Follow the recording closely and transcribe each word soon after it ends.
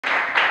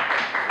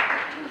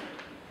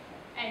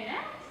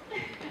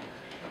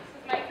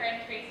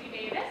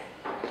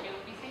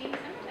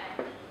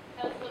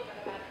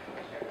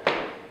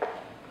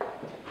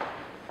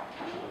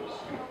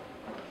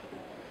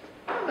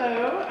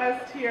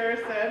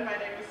said, my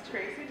name is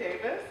Tracie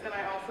Davis, and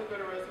I also go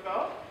to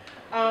Roosevelt.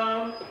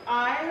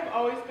 I have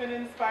always been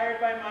inspired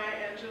by Maya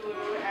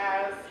Angelou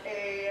as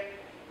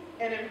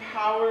an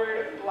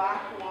empowered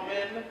Black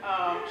woman.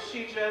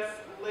 She just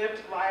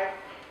lived life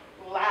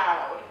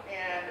loud,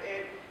 and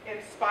it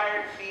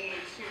inspired me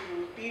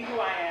to be who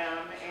I am.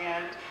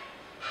 And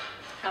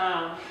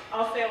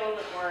I'll say a little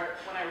bit more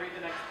when I read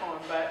the next poem,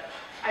 but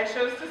I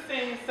chose to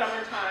sing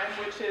Summertime,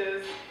 which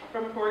is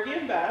from Porgy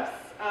and Bess.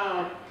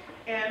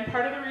 And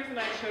part of the reason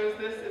I chose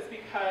this is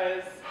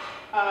because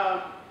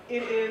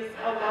it is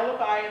a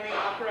lullaby in the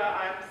opera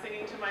I'm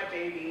singing to my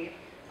baby.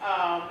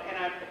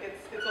 And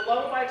it's a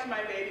lullaby to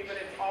my baby, but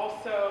it's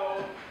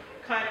also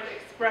kind of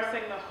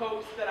expressing the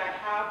hopes that I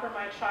have for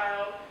my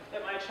child,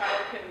 that my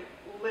child can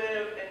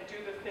live and do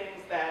the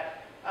things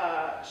that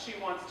she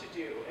wants to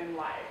do in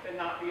life and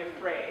not be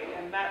afraid.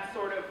 And that's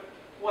sort of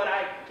what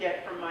I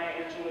get from Maya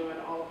Angelou and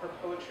all of her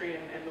poetry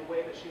and the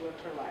way that she lived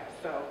her life.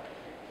 So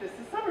this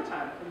is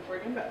Summertime from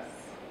Porgy and Bess.